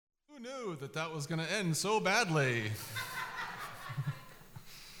knew that was going to end so badly?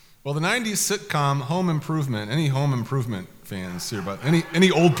 Well, the 90s sitcom Home Improvement, any Home Improvement fans here, but any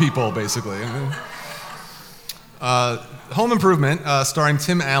old people, basically. Home Improvement, starring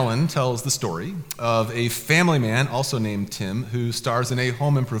Tim Allen, tells the story of a family man, also named Tim, who stars in a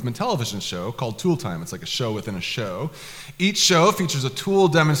home improvement television show called Tool Time. It's like a show within a show. Each show features a tool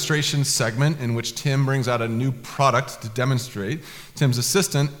demonstration segment in which Tim brings out a new product to demonstrate. Tim's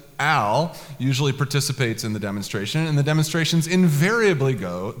assistant, Al, usually participates in the demonstration, and the demonstrations invariably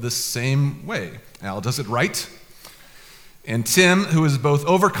go the same way. Al does it right, and Tim, who is both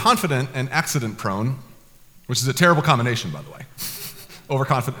overconfident and accident-prone, which is a terrible combination, by the way,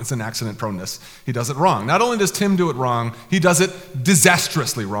 overconfidence and accident proneness, he does it wrong. Not only does Tim do it wrong, he does it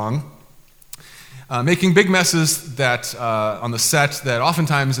disastrously wrong, making big messes that on the set that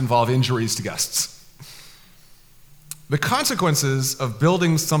oftentimes involve injuries to guests. The consequences of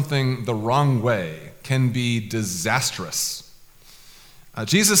building something the wrong way can be disastrous.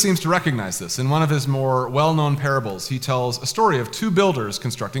 Jesus seems to recognize this. In one of his more well-known parables, he tells a story of two builders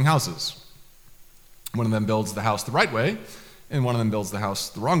constructing houses. One of them builds the house the right way, and one of them builds the house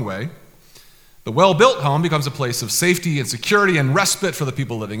the wrong way. The well-built home becomes a place of safety and security and respite for the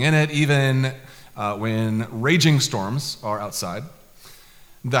people living in it, even when raging storms are outside.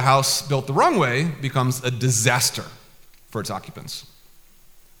 The house built the wrong way becomes a disaster for its occupants.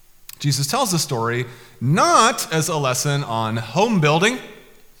 Jesus tells the story not as a lesson on home building,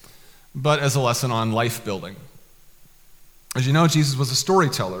 but as a lesson on life building. As you know, Jesus was a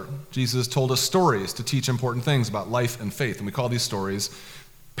storyteller. Jesus told us stories to teach important things about life and faith, and we call these stories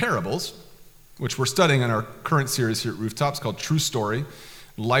parables, which we're studying in our current series here at Rooftops called True Story,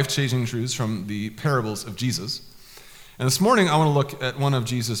 life-changing truths from the parables of Jesus. And this morning, I want to look at one of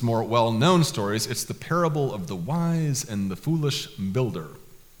Jesus' more well-known stories. It's the parable of the wise and the foolish builder.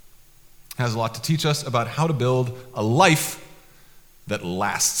 It has a lot to teach us about how to build a life that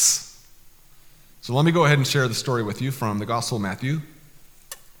lasts. So let me go ahead and share the story with you from the Gospel of Matthew,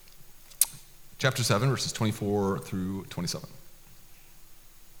 chapter 7, verses 24 through 27.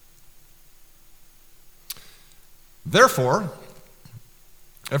 Therefore,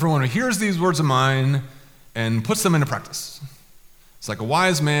 everyone who hears these words of mine and puts them into practice. It's like a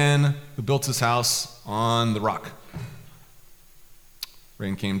wise man who built his house on the rock.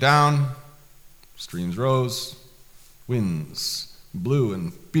 Rain came down, streams rose, winds blew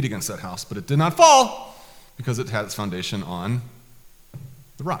and beat against that house, but it did not fall because it had its foundation on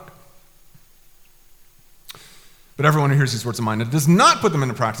the rock. But everyone who hears these words of mine and does not put them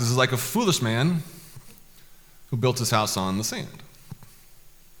into practice is like a foolish man who built his house on the sand.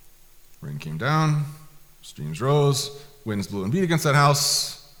 Rain came down, streams rose, winds blew and beat against that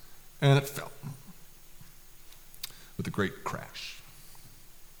house, and it fell with a great crash.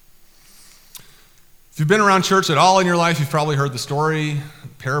 If you've been around church at all in your life, you've probably heard the story,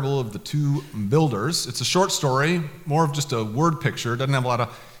 Parable of the Two Builders. It's a short story, more of just a word picture. It doesn't have a lot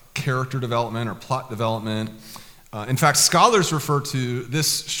of character development or plot development. In fact, scholars refer to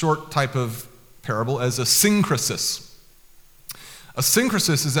this short type of parable as a syncresis. A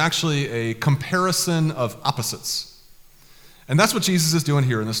syncresis is actually a comparison of opposites. And that's what Jesus is doing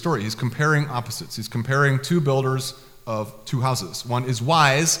here in the story. He's comparing opposites. He's comparing two builders of two houses. One is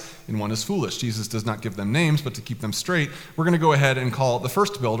wise and one is foolish. Jesus does not give them names, but to keep them straight, we're going to go ahead and call the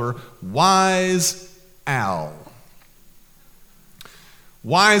first builder Wise Al.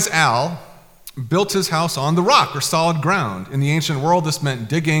 Wise Al built his house on the rock or solid ground. In the ancient world, this meant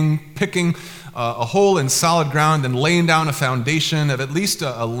digging, picking a hole in solid ground, then laying down a foundation of at least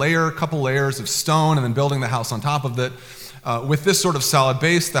a couple layers of stone, and then building the house on top of it. With this sort of solid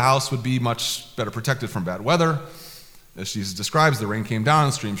base, the house would be much better protected from bad weather. As Jesus describes, the rain came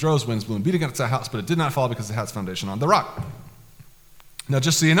down, streams rose, winds blew and beat against that house, but it did not fall because it had its foundation on the rock. Now,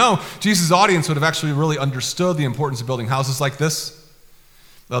 just so you know, Jesus' audience would have actually really understood the importance of building houses like this.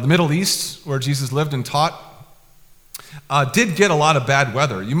 The Middle East, where Jesus lived and taught, did get a lot of bad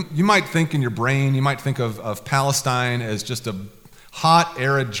weather. You might think in your brain, you might think of Palestine as just a hot,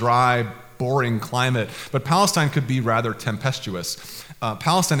 arid, dry, boring climate, but Palestine could be rather tempestuous.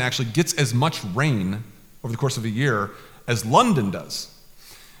 Palestine actually gets as much rain over the course of a year as London does.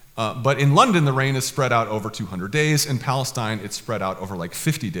 But in London, the rain is spread out over 200 days. In Palestine, it's spread out over like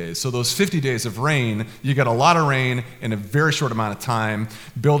 50 days. So those 50 days of rain, you get a lot of rain in a very short amount of time.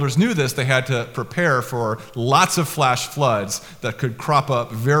 Builders knew this. They had to prepare for lots of flash floods that could crop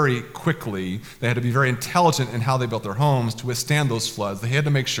up very quickly. They had to be very intelligent in how they built their homes to withstand those floods. They had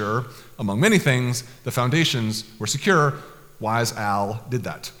to make sure, among many things, the foundations were secure. Wise Al did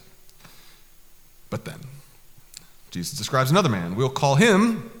that. But then, Jesus describes another man. We'll call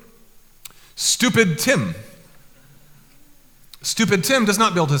him Stupid Tim. Stupid Tim does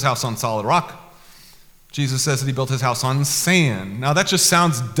not build his house on solid rock. Jesus says that he built his house on sand. Now that just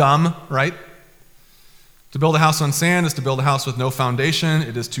sounds dumb, right? To build a house on sand is to build a house with no foundation.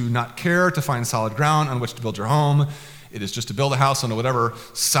 It is to not care to find solid ground on which to build your home. It is just to build a house on whatever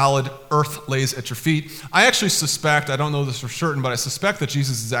solid earth lays at your feet. I actually suspect, I don't know this for certain, but I suspect that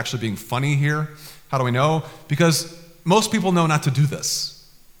Jesus is actually being funny here. How do we know? Because most people know not to do this.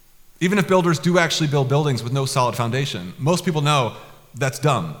 Even if builders do actually build buildings with no solid foundation, most people know that's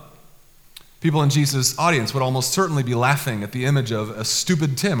dumb. People in Jesus' audience would almost certainly be laughing at the image of a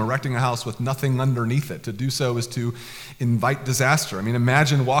stupid Tim erecting a house with nothing underneath it. To do so is to invite disaster. I mean,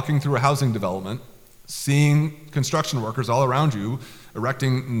 imagine walking through a housing development, seeing construction workers all around you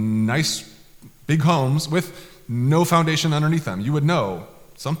erecting nice big homes with no foundation underneath them. You would know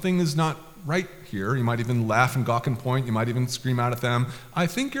something is not right here. You might even laugh and gawk and point. You might even scream out at them, I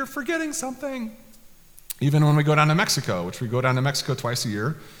think you're forgetting something. Even when we go down to Mexico, which we go down to Mexico twice a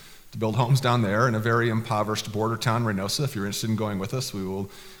year, to build homes down there in a very impoverished border town, Reynosa. If you're interested in going with us, we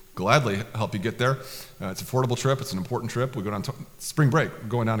will gladly help you get there. It's an affordable trip. It's an important trip. We go down to spring break. We're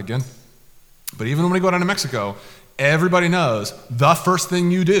going down again. But even when we go down to Mexico, everybody knows the first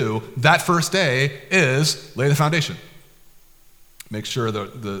thing you do that first day is lay the foundation. Make sure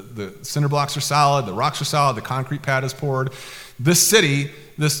the cinder blocks are solid, the rocks are solid, the concrete pad is poured. This city,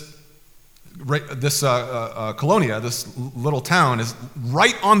 this Colonia, this little town, is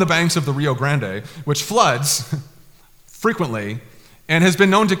right on the banks of the Rio Grande, which floods frequently and has been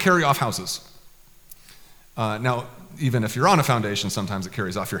known to carry off houses. Now, even if you're on a foundation, sometimes it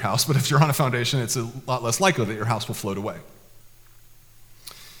carries off your house, but if you're on a foundation, it's a lot less likely that your house will float away.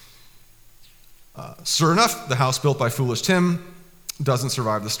 Sure enough, the house built by foolish Tim doesn't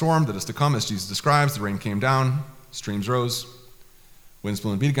survive the storm that is to come, as Jesus describes. The rain came down, streams rose, winds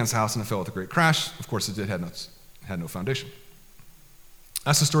blew and beat against the house, and it fell with a great crash. Of course, it had no foundation.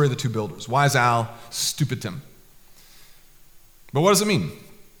 That's the story of the two builders, wise Al, stupid Tim. But what does it mean?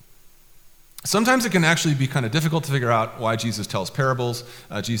 Sometimes it can actually be kind of difficult to figure out why Jesus tells parables.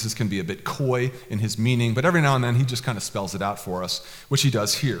 Jesus can be a bit coy in his meaning, but every now and then he just kind of spells it out for us, which he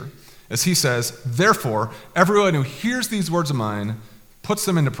does here. As he says, therefore, everyone who hears these words of mine, puts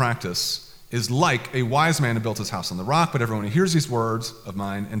them into practice, is like a wise man who built his house on the rock, but everyone who hears these words of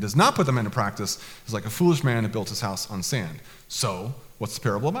mine and does not put them into practice is like a foolish man who built his house on sand. So, what's the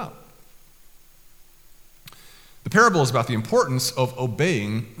parable about? The parable is about the importance of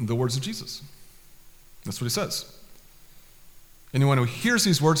obeying the words of Jesus. That's what he says. Anyone who hears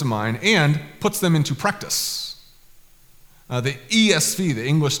these words of mine and puts them into practice. The ESV, the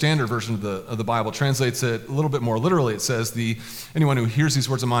English Standard Version of the Bible, translates it a little bit more literally. It says, anyone who hears these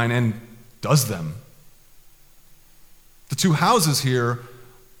words of mine and does them. The two houses here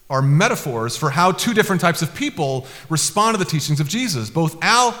are metaphors for how two different types of people respond to the teachings of Jesus. Both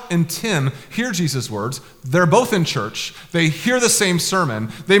Al and Tim hear Jesus' words. They're both in church. They hear the same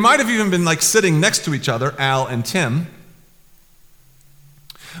sermon. They might have even been like sitting next to each other, Al and Tim.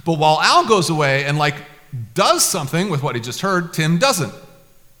 But while Al goes away and does something with what he just heard, Tim doesn't.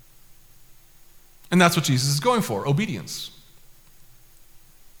 And that's what Jesus is going for, obedience.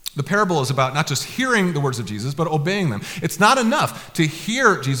 The parable is about not just hearing the words of Jesus, but obeying them. It's not enough to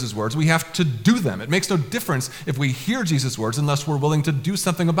hear Jesus' words. We have to do them. It makes no difference if we hear Jesus' words unless we're willing to do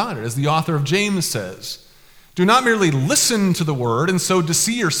something about it. As the author of James says, do not merely listen to the word and so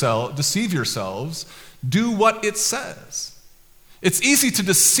deceive yourselves. Do what it says. It's easy to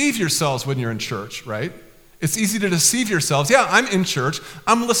deceive yourselves when you're in church, right? It's easy to deceive yourselves. Yeah, I'm in church.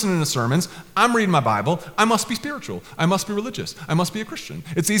 I'm listening to sermons. I'm reading my Bible. I must be spiritual. I must be religious. I must be a Christian.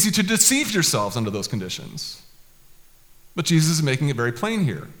 It's easy to deceive yourselves under those conditions. But Jesus is making it very plain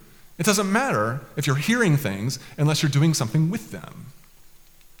here. It doesn't matter if you're hearing things unless you're doing something with them.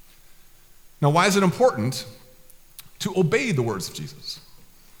 Now, why is it important to obey the words of Jesus?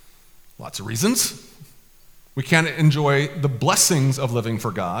 Lots of reasons. We can't enjoy the blessings of living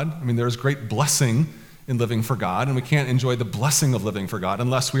for God. I mean, there's great blessing in living for God, and we can't enjoy the blessing of living for God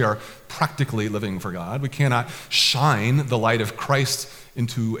unless we are practically living for God. We cannot shine the light of Christ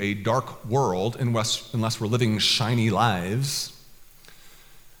into a dark world unless we're living shiny lives.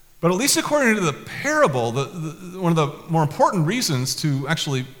 But at least according to the parable, one of the more important reasons to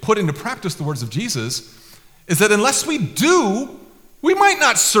actually put into practice the words of Jesus is that unless we do, we might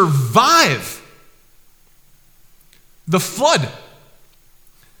not survive the flood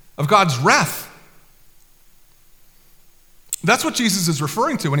of God's wrath. That's what Jesus is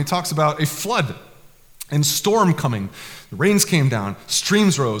referring to when he talks about a flood and storm coming. The rains came down,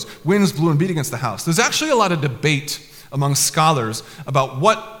 streams rose, winds blew and beat against the house. There's actually a lot of debate among scholars about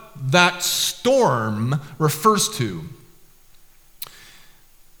what that storm refers to.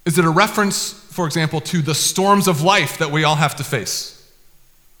 Is it a reference, for example, to the storms of life that we all have to face?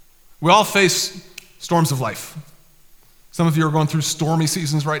 We all face storms of life. Some of you are going through stormy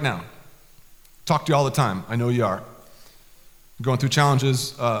seasons right now. Talk to you all the time. I know you are. You're going through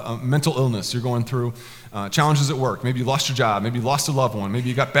challenges, mental illness. You're going through challenges at work. Maybe you lost your job. Maybe you lost a loved one. Maybe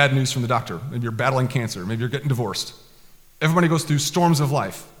you got bad news from the doctor. Maybe you're battling cancer. Maybe you're getting divorced. Everybody goes through storms of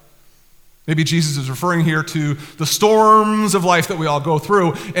life. Maybe Jesus is referring here to the storms of life that we all go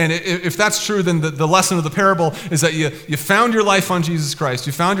through. And if that's true, then the lesson of the parable is that you found your life on Jesus Christ.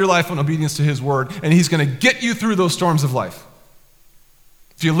 You found your life on obedience to his word, and he's going to get you through those storms of life.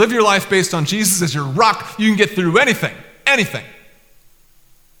 If you live your life based on Jesus as your rock, you can get through anything. Anything.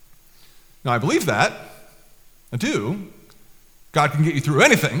 Now, I believe that. I do. God can get you through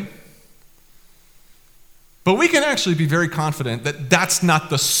anything. But we can actually be very confident that that's not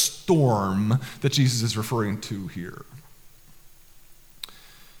the storm that Jesus is referring to here.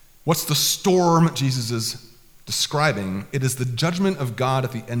 What's the storm Jesus is describing? It is the judgment of God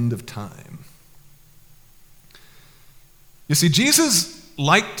at the end of time. You see, Jesus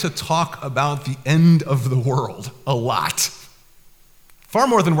liked to talk about the end of the world a lot. Far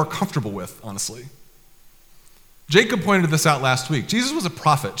more than we're comfortable with, honestly. Jacob pointed this out last week. Jesus was a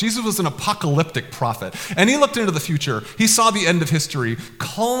prophet. Jesus was an apocalyptic prophet. And he looked into the future. He saw the end of history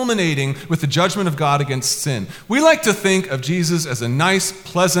culminating with the judgment of God against sin. We like to think of Jesus as a nice,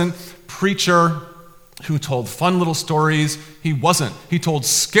 pleasant preacher who told fun little stories. He wasn't. He told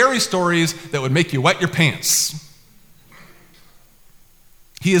scary stories that would make you wet your pants.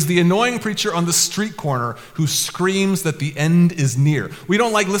 He is the annoying preacher on the street corner who screams that the end is near. We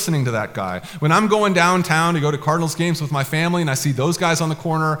don't like listening to that guy. When I'm going downtown to go to Cardinals games with my family and I see those guys on the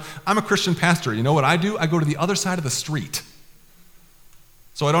corner, I'm a Christian pastor. You know what I do? I go to the other side of the street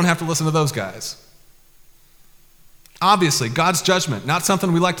so I don't have to listen to those guys. Obviously, God's judgment, not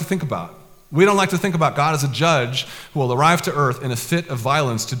something we like to think about. We don't like to think about God as a judge who will arrive to earth in a fit of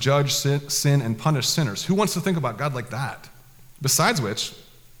violence to judge sin and punish sinners. Who wants to think about God like that? Besides which,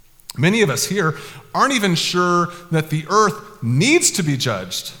 many of us here aren't even sure that the earth needs to be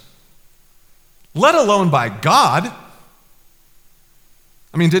judged, let alone by God.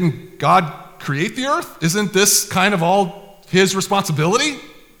 I mean, didn't God create the earth? Isn't this kind of all his responsibility,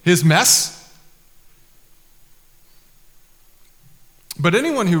 his mess? But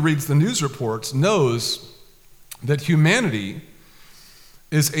anyone who reads the news reports knows that humanity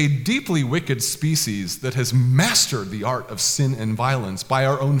is a deeply wicked species that has mastered the art of sin and violence by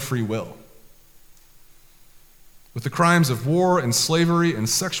our own free will. With the crimes of war and slavery and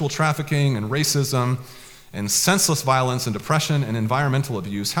sexual trafficking and racism and senseless violence and depression and environmental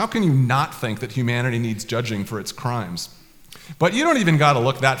abuse, how can you not think that humanity needs judging for its crimes? But you don't even got to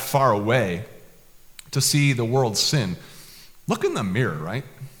look that far away to see the world's sin. Look in the mirror, right?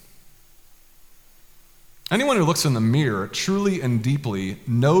 Anyone who looks in the mirror truly and deeply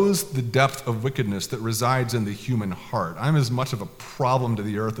knows the depth of wickedness that resides in the human heart. I'm as much of a problem to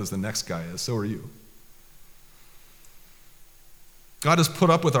the earth as the next guy is. So are you. God has put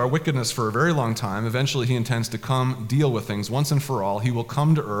up with our wickedness for a very long time. Eventually, he intends to come deal with things once and for all. He will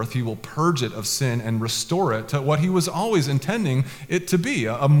come to earth. He will purge it of sin and restore it to what he was always intending it to be,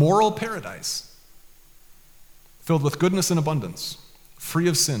 a moral paradise filled with goodness and abundance, free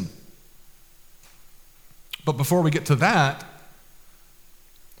of sin. But before we get to that,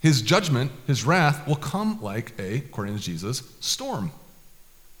 his judgment, his wrath, will come like according to Jesus, storm.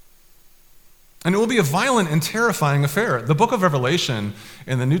 And it will be a violent and terrifying affair. The book of Revelation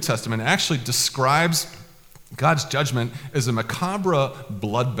in the New Testament actually describes God's judgment as a macabre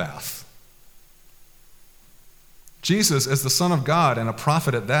bloodbath. Jesus, as the Son of God and a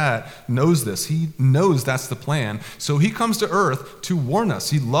prophet at that, knows this. He knows that's the plan. So he comes to earth to warn us.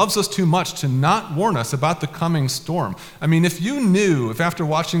 He loves us too much to not warn us about the coming storm. I mean, if after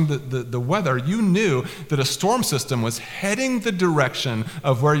watching the weather, you knew that a storm system was heading the direction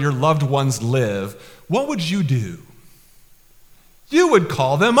of where your loved ones live, what would you do? You would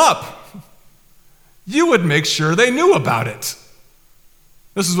call them up. You would make sure they knew about it.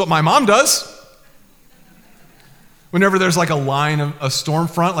 This is what my mom does. Whenever there's like a line of a storm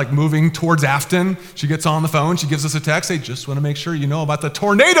front, like moving towards Afton, she gets on the phone, she gives us a text, hey, just want to make sure you know about the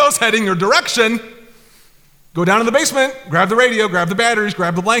tornadoes heading your direction. Go down to the basement, grab the radio, grab the batteries,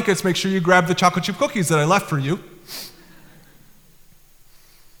 grab the blankets, make sure you grab the chocolate chip cookies that I left for you.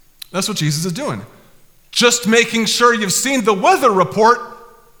 That's what Jesus is doing. Just making sure you've seen the weather report.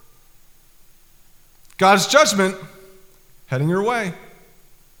 God's judgment heading your way.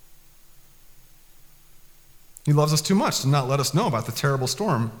 He loves us too much to not let us know about the terrible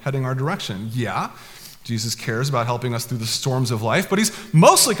storm heading our direction. Yeah, Jesus cares about helping us through the storms of life, but he's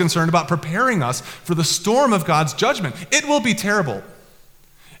mostly concerned about preparing us for the storm of God's judgment. It will be terrible.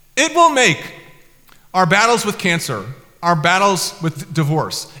 It will make our battles with cancer, our battles with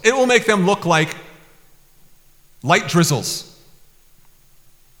divorce, it will make them look like light drizzles.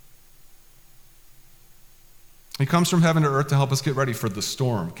 He comes from heaven to earth to help us get ready for the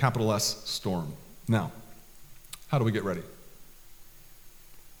storm, capital S, storm. Now, how do we get ready?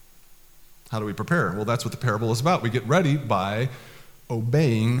 How do we prepare? Well, that's what the parable is about. We get ready by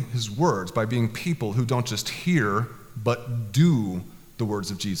obeying his words, by being people who don't just hear, but do the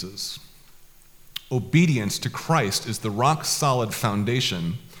words of Jesus. Obedience to Christ is the rock-solid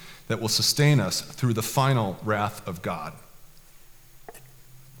foundation that will sustain us through the final wrath of God.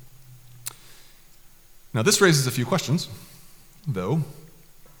 Now, this raises a few questions, though.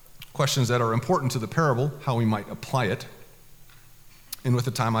 Questions that are important to the parable, how we might apply it. And with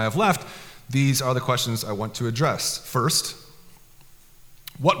the time I have left, these are the questions I want to address. First,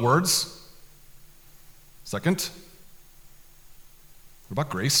 what words? Second, what about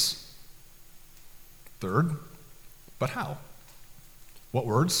grace? Third, but how? What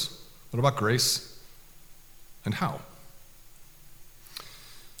words? What about grace? And how?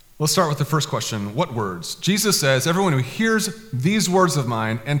 Let's start with the first question. What words? Jesus says, everyone who hears these words of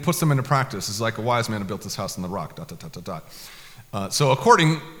mine and puts them into practice is like a wise man who built his house on the rock, ... So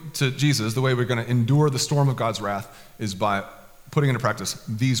according to Jesus, the way we're going to endure the storm of God's wrath is by putting into practice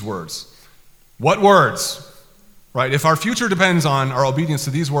these words. What words? Right? If our future depends on our obedience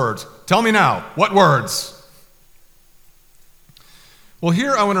to these words, tell me now, what words? Well,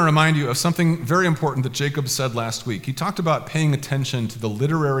 here I want to remind you of something very important that Jacob said last week. He talked about paying attention to the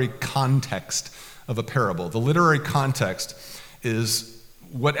literary context of a parable. The literary context is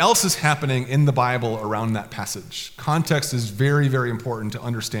what else is happening in the Bible around that passage. Context is very, very important to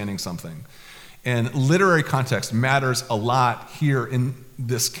understanding something. And literary context matters a lot here in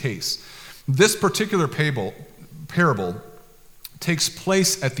this case. This particular parable takes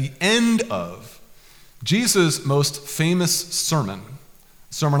place at the end of Jesus' most famous sermon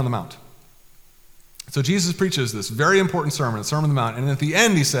on the Mount. So Jesus preaches this very important sermon, the Sermon on the Mount, and at the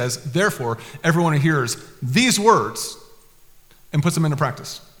end he says, therefore, everyone who hears these words and puts them into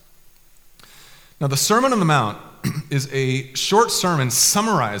practice. Now, the Sermon on the Mount is a short sermon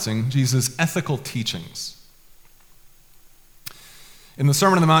summarizing Jesus' ethical teachings. In the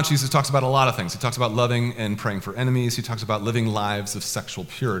Sermon on the Mount, Jesus talks about a lot of things. He talks about loving and praying for enemies. He talks about living lives of sexual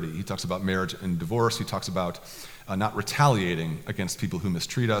purity. He talks about marriage and divorce. He talks about not retaliating against people who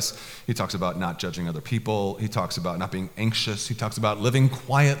mistreat us. He talks about not judging other people. He talks about not being anxious. He talks about living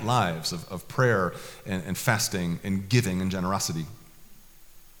quiet lives of prayer and fasting and giving and generosity.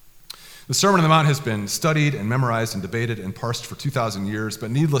 The Sermon on the Mount has been studied and memorized and debated and parsed for 2,000 years, but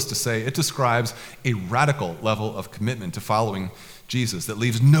needless to say, it describes a radical level of commitment to following Jesus that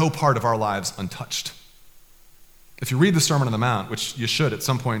leaves no part of our lives untouched. If you read the Sermon on the Mount, which you should at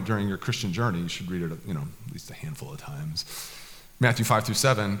some point during your Christian journey, you should read it, at least a handful of times. Matthew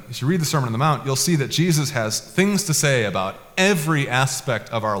 5-7, if you read the Sermon on the Mount, you'll see that Jesus has things to say about every aspect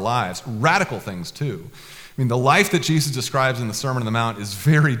of our lives, radical things too. I mean, the life that Jesus describes in the Sermon on the Mount is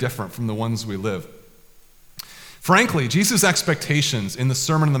very different from the ones we live. Frankly, Jesus' expectations in the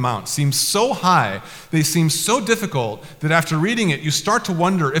Sermon on the Mount seem so high, they seem so difficult, that after reading it, you start to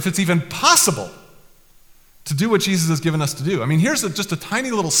wonder if it's even possible to do what Jesus has given us to do. I mean, here's just a tiny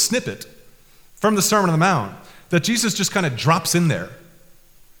little snippet from the Sermon on the Mount that Jesus just kind of drops in there.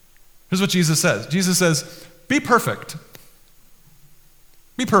 Here's what Jesus says. Jesus says, be perfect.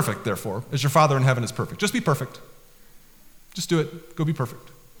 Be perfect, therefore, as your Father in heaven is perfect. Just be perfect. Just do it. Go be perfect.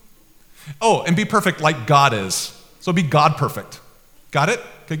 Oh, and be perfect like God is. So be God perfect. Got it?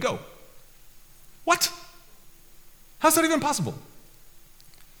 Okay, go. What? How's that even possible?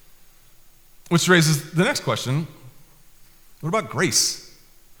 Which raises the next question, what about grace?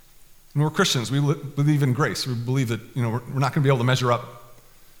 And we're Christians, we believe in grace. We believe that we're not going to be able to measure up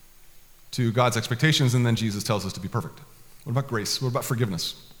to God's expectations, and then Jesus tells us to be perfect. What about grace? What about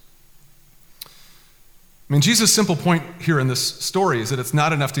forgiveness? I mean, Jesus' simple point here in this story is that it's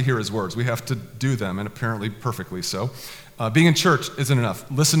not enough to hear his words. We have to do them, and apparently perfectly so. Being in church isn't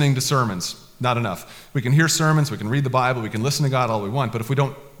enough. Listening to sermons, not enough. We can hear sermons, we can read the Bible, we can listen to God all we want, but if we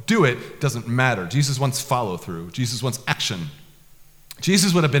don't do it, doesn't matter. Jesus wants follow-through. Jesus wants action.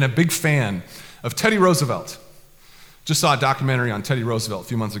 Jesus would have been a big fan of Teddy Roosevelt. Just saw a documentary on Teddy Roosevelt a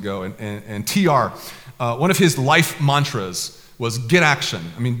few months ago, and TR, one of his life mantras was get action.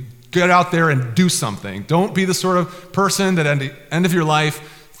 I mean, get out there and do something. Don't be the sort of person that at the end of your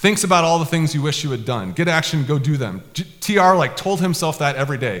life thinks about all the things you wish you had done. Get action, go do them. TR told himself that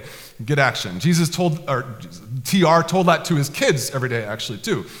every day. Get action. TR told that to his kids every day, actually,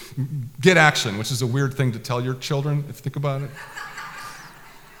 too. Get action, which is a weird thing to tell your children, if you think about it.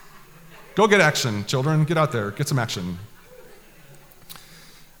 Go get action, children. Get out there. Get some action.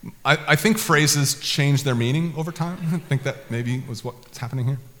 I think phrases change their meaning over time. I think that maybe was what's happening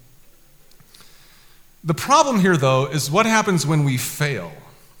here. The problem here, though, is what happens when we fail.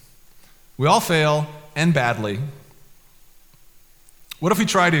 We all fail, and badly. What if we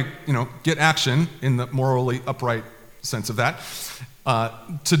try to, get action in the morally upright sense of that,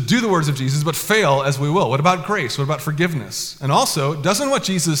 to do the words of Jesus, but fail as we will? What about grace? What about forgiveness? And also, doesn't what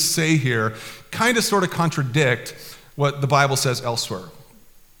Jesus say here kind of sort of contradict what the Bible says elsewhere?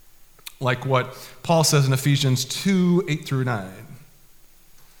 Like what Paul says in Ephesians 2, 8 through 9.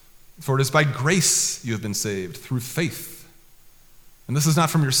 For it is by grace you have been saved, through faith. And this is not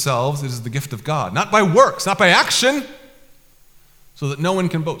from yourselves, it is the gift of God. Not by works, not by action, so that no one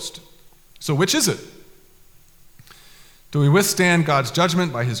can boast. So which is it? Do we withstand God's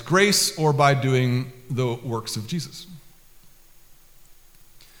judgment by his grace or by doing the works of Jesus?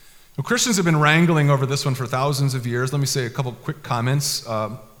 Well, Christians have been wrangling over this one for thousands of years. Let me say a couple quick comments.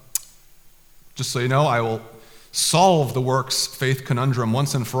 Just so you know, I will solve the works faith conundrum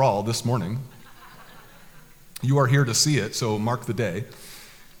once and for all this morning. You are here to see it, so mark the day.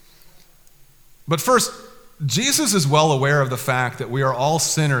 But first, Jesus is well aware of the fact that we are all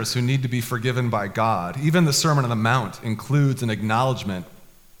sinners who need to be forgiven by God. Even the Sermon on the Mount includes an acknowledgement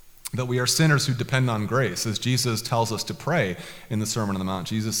that we are sinners who depend on grace, as Jesus tells us to pray in the Sermon on the Mount.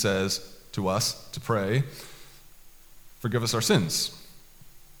 Jesus says to us to pray, forgive us our sins,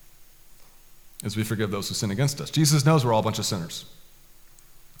 as we forgive those who sin against us. Jesus knows we're all a bunch of sinners.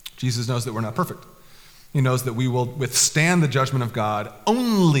 Jesus knows that we're not perfect. He knows that we will withstand the judgment of God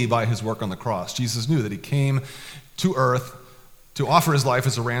only by his work on the cross. Jesus knew that he came to earth to offer his life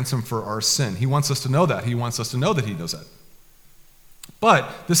as a ransom for our sin. He wants us to know that. He wants us to know that he knows that.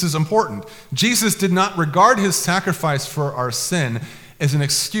 But this is important. Jesus did not regard his sacrifice for our sin as an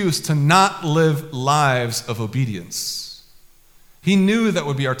excuse to not live lives of obedience. He knew that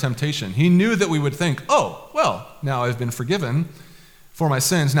would be our temptation. He knew that we would think, oh, well, now I've been forgiven for my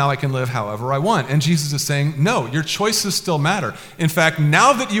sins, now I can live however I want. And Jesus is saying, no, your choices still matter. In fact,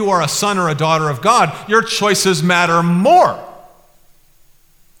 now that you are a son or a daughter of God, your choices matter more.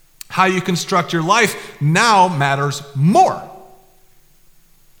 How you construct your life now matters more.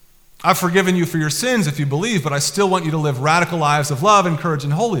 I've forgiven you for your sins if you believe, but I still want you to live radical lives of love and courage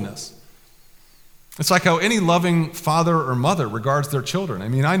and holiness. It's like how any loving father or mother regards their children. I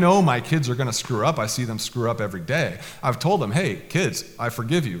mean, I know my kids are going to screw up. I see them screw up every day. I've told them, hey, kids, I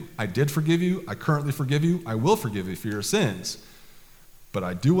forgive you. I did forgive you. I currently forgive you. I will forgive you for your sins. But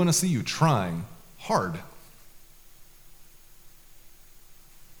I do want to see you trying hard.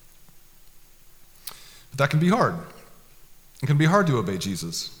 But that can be hard. It can be hard to obey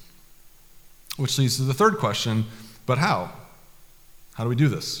Jesus. Which leads to the third question, but how? How do we do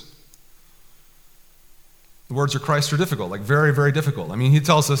this? The words of Christ are difficult, like very, very difficult. I mean,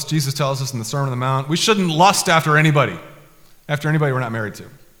 Jesus tells us in the Sermon on the Mount, we shouldn't lust after anybody we're not married to.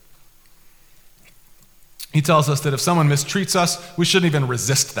 He tells us that if someone mistreats us, we shouldn't even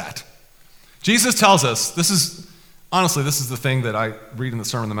resist that. Jesus tells us, this is the thing that I read in the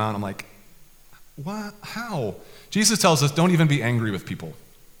Sermon on the Mount, I'm like, what? How? Jesus tells us, don't even be angry with people.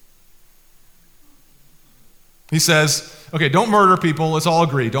 He says, okay, don't murder people. Let's all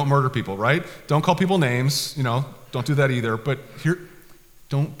agree, don't murder people, right? Don't call people names, don't do that either. But here,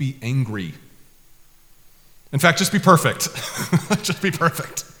 don't be angry. In fact, just be perfect. Just be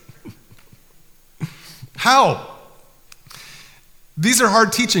perfect. How? These are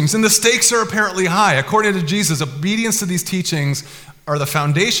hard teachings, and the stakes are apparently high. According to Jesus, obedience to these teachings are the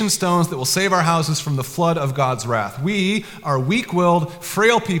foundation stones that will save our houses from the flood of God's wrath. We are weak-willed,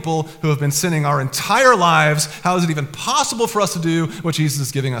 frail people who have been sinning our entire lives. How is it even possible for us to do what Jesus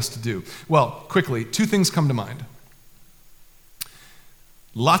is giving us to do? Well, quickly, two things come to mind.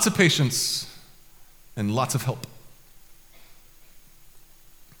 Lots of patience and lots of help.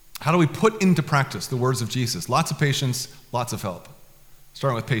 How do we put into practice the words of Jesus? Lots of patience, lots of help.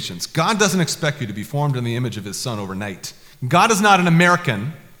 Starting with patience. God doesn't expect you to be formed in the image of his Son overnight. God is not an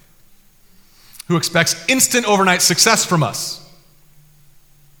American who expects instant overnight success from us.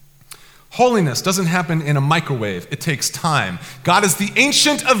 Holiness doesn't happen in a microwave. It takes time. God is the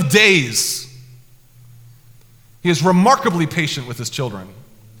Ancient of Days. He is remarkably patient with his children.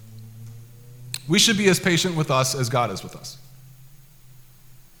 We should be as patient with us as God is with us.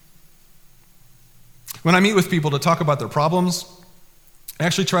 When I meet with people to talk about their problems, I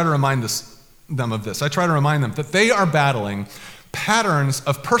actually try to remind them of this. I try to remind them that they are battling patterns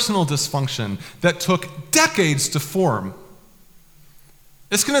of personal dysfunction that took decades to form.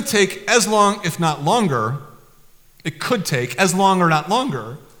 It's going to take as long, if not longer, it could take as long or not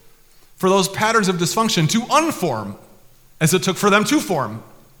longer for those patterns of dysfunction to unform as it took for them to form.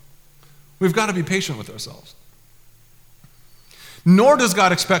 We've got to be patient with ourselves. Nor does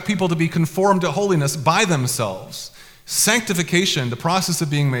God expect people to be conformed to holiness by themselves. Sanctification, the process of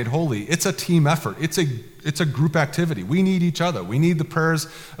being made holy, it's a team effort. It's a group activity. We need each other. We need the prayers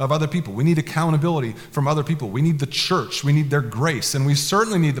of other people. We need accountability from other people. We need the church. We need their grace. And we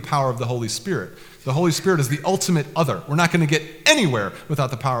certainly need the power of the Holy Spirit. The Holy Spirit is the ultimate other. We're not going to get anywhere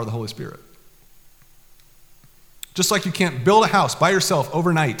without the power of the Holy Spirit. Just like you can't build a house by yourself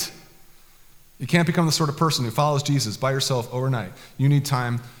overnight. You can't become the sort of person who follows Jesus by yourself overnight. You need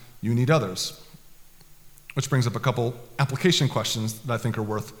time. You need others. Which brings up a couple application questions that I think are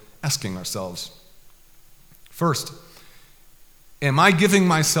worth asking ourselves. First, am I giving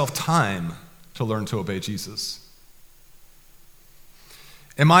myself time to learn to obey Jesus?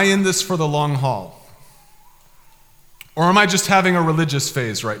 Am I in this for the long haul? Or am I just having a religious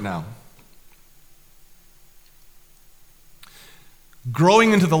phase right now?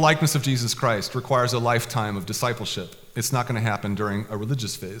 Growing into the likeness of Jesus Christ requires a lifetime of discipleship. It's not going to happen during a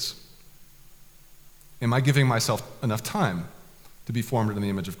religious phase. Am I giving myself enough time to be formed in the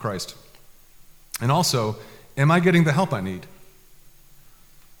image of Christ? And also, am I getting the help I need?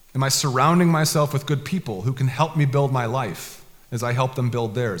 Am I surrounding myself with good people who can help me build my life as I help them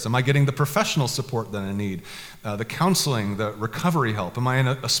build theirs? Am I getting the professional support that I need? The counseling, the recovery help? Am I in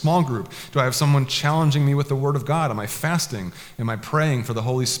a small group? Do I have someone challenging me with the Word of God? Am I fasting? Am I praying for the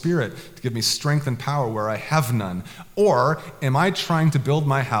Holy Spirit to give me strength and power where I have none? Or am I trying to build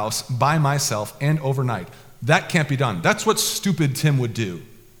my house by myself and overnight? That can't be done. That's what stupid Tim would do.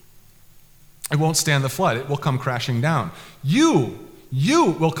 It won't stand the flood. It will come crashing down. You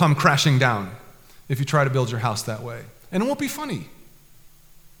will come crashing down if you try to build your house that way. And it won't be funny.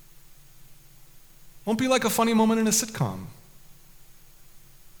 It won't be like a funny moment in a sitcom.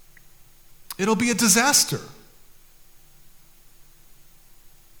 It'll be a disaster.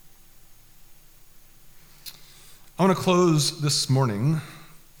 I want to close this morning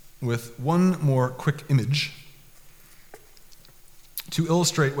with one more quick image to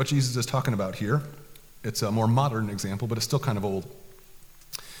illustrate what Jesus is talking about here. It's a more modern example, but it's still kind of old.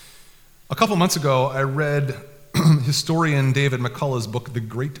 A couple months ago, I read historian David McCullough's book, The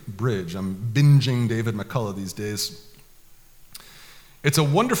Great Bridge. I'm binging David McCullough these days. It's a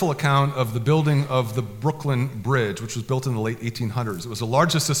wonderful account of the building of the Brooklyn Bridge, which was built in the late 1800s. It was the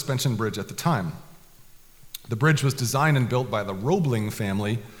largest suspension bridge at the time. The bridge was designed and built by the Roebling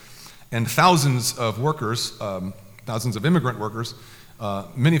family and thousands of workers, thousands of immigrant workers,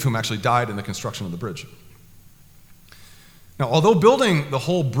 many of whom actually died in the construction of the bridge. Now, although building the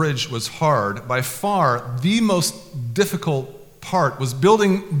whole bridge was hard, by far the most difficult part was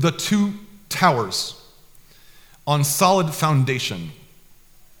building the two towers on solid foundation.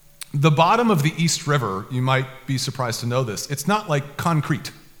 The bottom of the East River, you might be surprised to know this, it's not like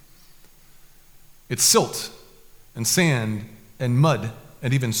concrete. It's silt and sand and mud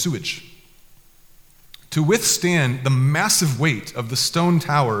and even sewage. To withstand the massive weight of the stone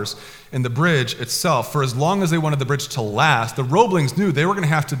towers and the bridge itself, for as long as they wanted the bridge to last, the Roeblings knew they were going to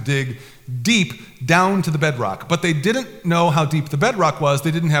have to dig deep down to the bedrock. But they didn't know how deep the bedrock was.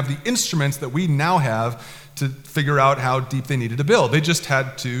 They didn't have the instruments that we now have to figure out how deep they needed to build. They just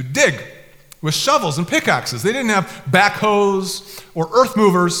had to dig with shovels and pickaxes. They didn't have backhoes or earth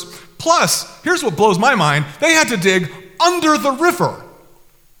movers. Plus, here's what blows my mind, they had to dig under the river.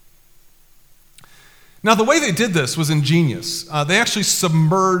 Now, the way they did this was ingenious. They actually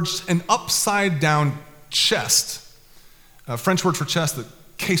submerged an upside-down chest, a French word for chest, the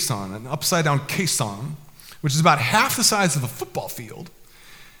caisson, an upside-down caisson, which is about half the size of a football field,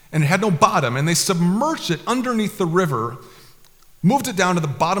 and it had no bottom, and they submerged it underneath the river, moved it down to the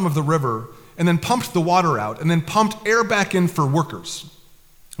bottom of the river, and then pumped the water out, and then pumped air back in for workers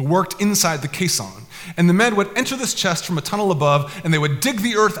who worked inside the caisson. And the men would enter this chest from a tunnel above, and they would dig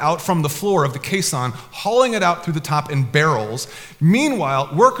the earth out from the floor of the caisson, hauling it out through the top in barrels. Meanwhile,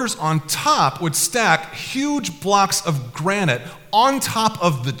 workers on top would stack huge blocks of granite on top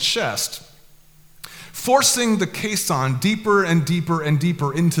of the chest, forcing the caisson deeper and deeper and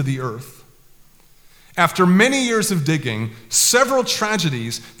deeper into the earth. After many years of digging, several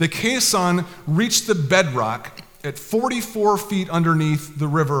tragedies, the caisson reached the bedrock at 44 feet underneath the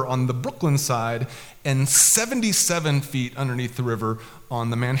river on the Brooklyn side and 77 feet underneath the river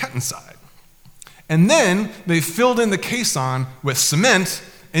on the Manhattan side. And then they filled in the caisson with cement,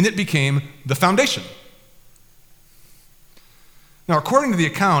 and it became the foundation. Now, according to the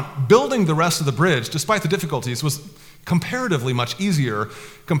account, building the rest of the bridge, despite the difficulties, was comparatively much easier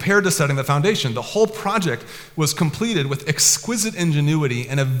compared to setting the foundation. The whole project was completed with exquisite ingenuity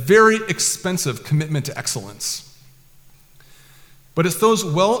and a very expensive commitment to excellence. But it's those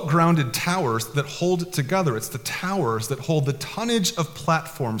well-grounded towers that hold it together. It's the towers that hold the tonnage of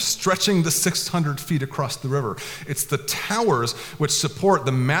platforms stretching the 600 feet across the river. It's the towers which support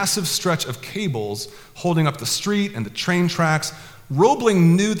the massive stretch of cables holding up the street and the train tracks.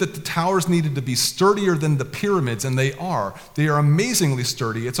 Roebling knew that the towers needed to be sturdier than the pyramids, and they are. They are amazingly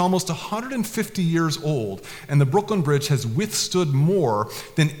sturdy. It's almost 150 years old, and the Brooklyn Bridge has withstood more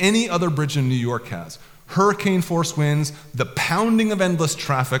than any other bridge in New York has. Hurricane force winds, the pounding of endless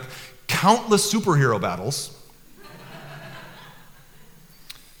traffic, countless superhero battles.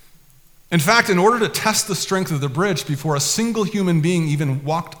 In fact, in order to test the strength of the bridge before a single human being even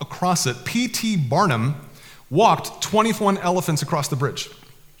walked across it, P.T. Barnum walked 21 elephants across the bridge.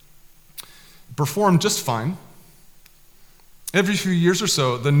 Performed just fine. Every few years or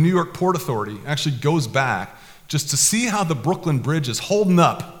so, the New York Port Authority actually goes back just to see how the Brooklyn Bridge is holding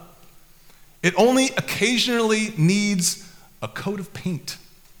up. It only occasionally needs a coat of paint.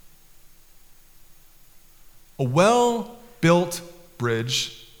 A well-built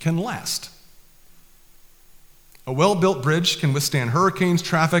bridge can last. A well-built bridge can withstand hurricanes,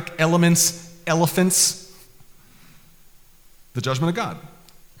 traffic, elements, elephants, the judgment of God.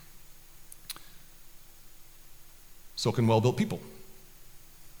 So can well-built people.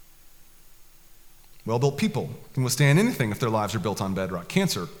 Well-built people can withstand anything if their lives are built on bedrock.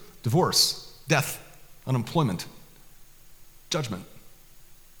 Cancer, divorce, death, unemployment, judgment.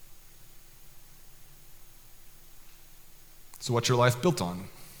 So what's your life built on?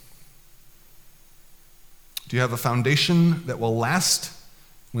 Do you have a foundation that will last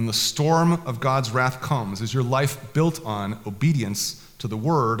when the storm of God's wrath comes? Is your life built on obedience to the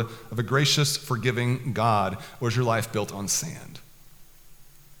word of a gracious, forgiving God, or is your life built on sand?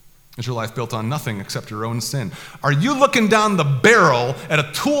 Is your life built on nothing except your own sin? Are you looking down the barrel at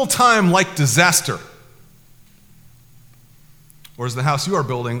a tool time like disaster? Or is the house you are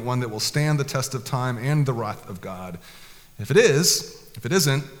building one that will stand the test of time and the wrath of God? If it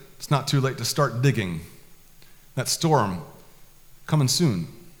isn't, it's not too late to start digging. That storm coming soon.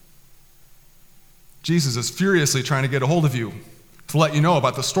 Jesus is furiously trying to get a hold of you to let you know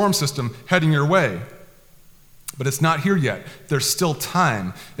about the storm system heading your way. But it's not here yet. There's still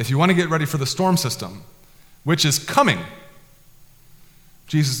time if you want to get ready for the storm system, which is coming.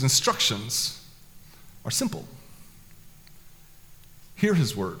 Jesus' instructions are simple. Hear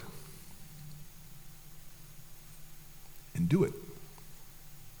his word and do it.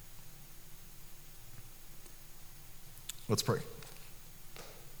 Let's pray.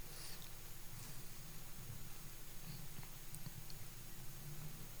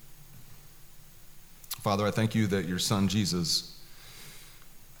 Father, I thank you that your son Jesus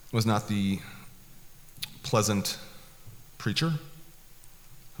was not the pleasant preacher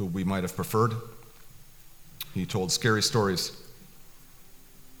who we might have preferred. He told scary stories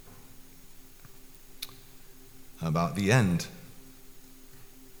about the end,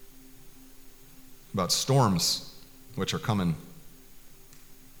 about storms which are coming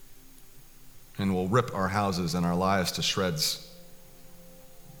and will rip our houses and our lives to shreds.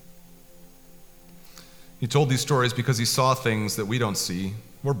 He told these stories because he saw things that we don't see.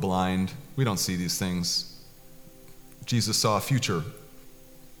 We're blind. We don't see these things. Jesus saw a future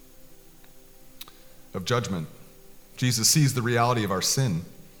of judgment. Jesus sees the reality of our sin.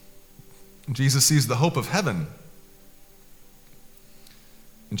 Jesus sees the hope of heaven.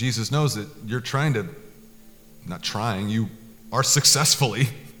 And Jesus knows that you are successfully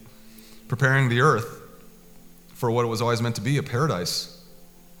preparing the earth for what it was always meant to be, a paradise,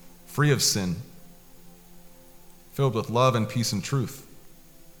 free of sin, filled with love and peace and truth.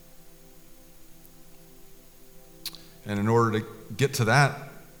 And in order to get to that,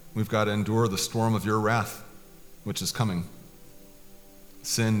 we've got to endure the storm of your wrath, which is coming.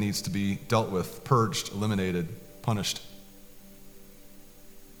 Sin needs to be dealt with, purged, eliminated, punished.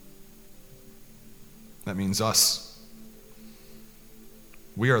 That means us.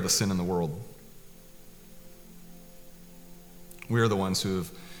 We are the sin in the world. We are the ones who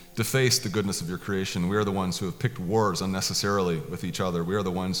have defaced the goodness of your creation. We are the ones who have picked wars unnecessarily with each other. We are the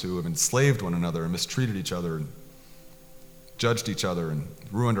ones who have enslaved one another and mistreated each other and judged each other and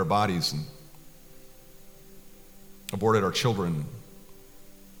ruined our bodies and aborted our children.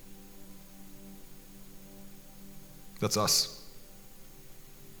 That's us.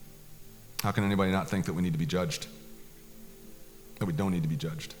 How can anybody not think that we need to be judged? That we don't need to be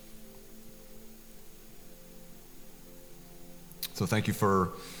judged? So thank you for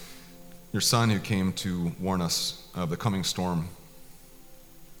your Son who came to warn us of the coming storm.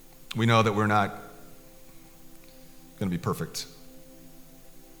 We know that we're not going to be perfect.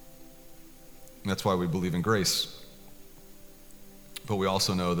 And that's why we believe in grace. But we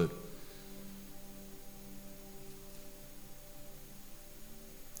also know that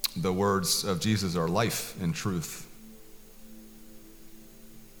the words of Jesus are life and truth.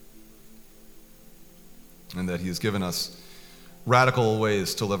 And that he has given us radical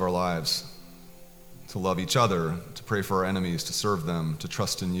ways to live our lives, to love each other, to pray for our enemies, to serve them, to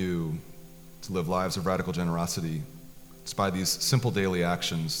trust in you, to live lives of radical generosity. It's by these simple daily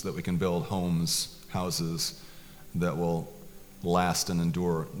actions that we can build homes, houses that will last and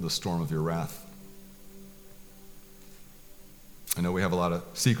endure the storm of your wrath. I know we have a lot of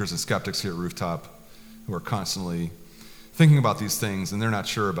seekers and skeptics here at Rooftop who are constantly thinking about these things, and they're not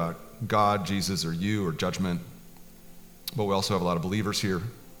sure about God, Jesus, or you, or judgment. But we also have a lot of believers here. And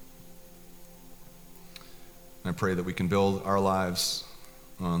I pray that we can build our lives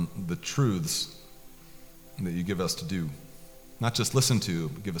on the truths that you give us to do. Not just listen to,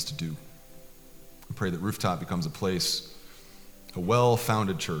 but give us to do. I pray that Rooftop becomes a place, a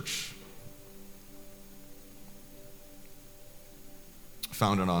well-founded church,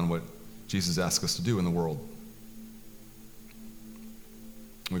 founded on what Jesus asks us to do in the world.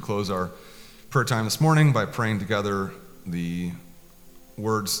 We close our prayer time this morning by praying together the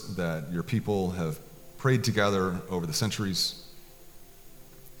words that your people have prayed together over the centuries,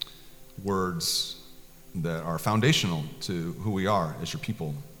 words that are foundational to who we are as your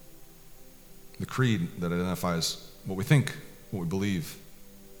people, the creed that identifies what we think, what we believe.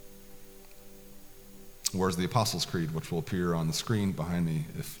 Words of the Apostles' Creed, which will appear on the screen behind me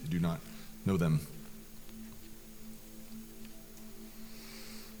if you do not know them.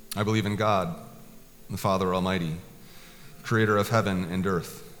 I believe in God, the Father Almighty, creator of heaven and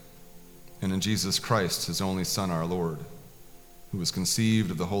earth, and in Jesus Christ, his only Son, our Lord, who was conceived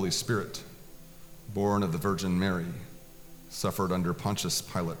of the Holy Spirit, born of the Virgin Mary, suffered under Pontius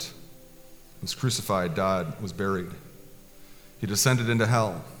Pilate, was crucified, died, was buried. He descended into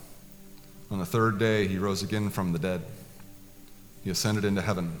hell. On the third day, he rose again from the dead. He ascended into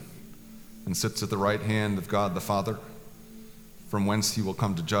heaven and sits at the right hand of God the Father, from whence he will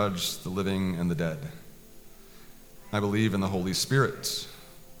come to judge the living and the dead. I believe in the Holy Spirit,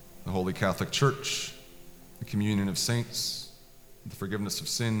 the Holy Catholic Church, the communion of saints, the forgiveness of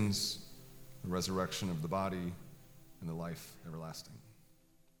sins, the resurrection of the body, and the life everlasting.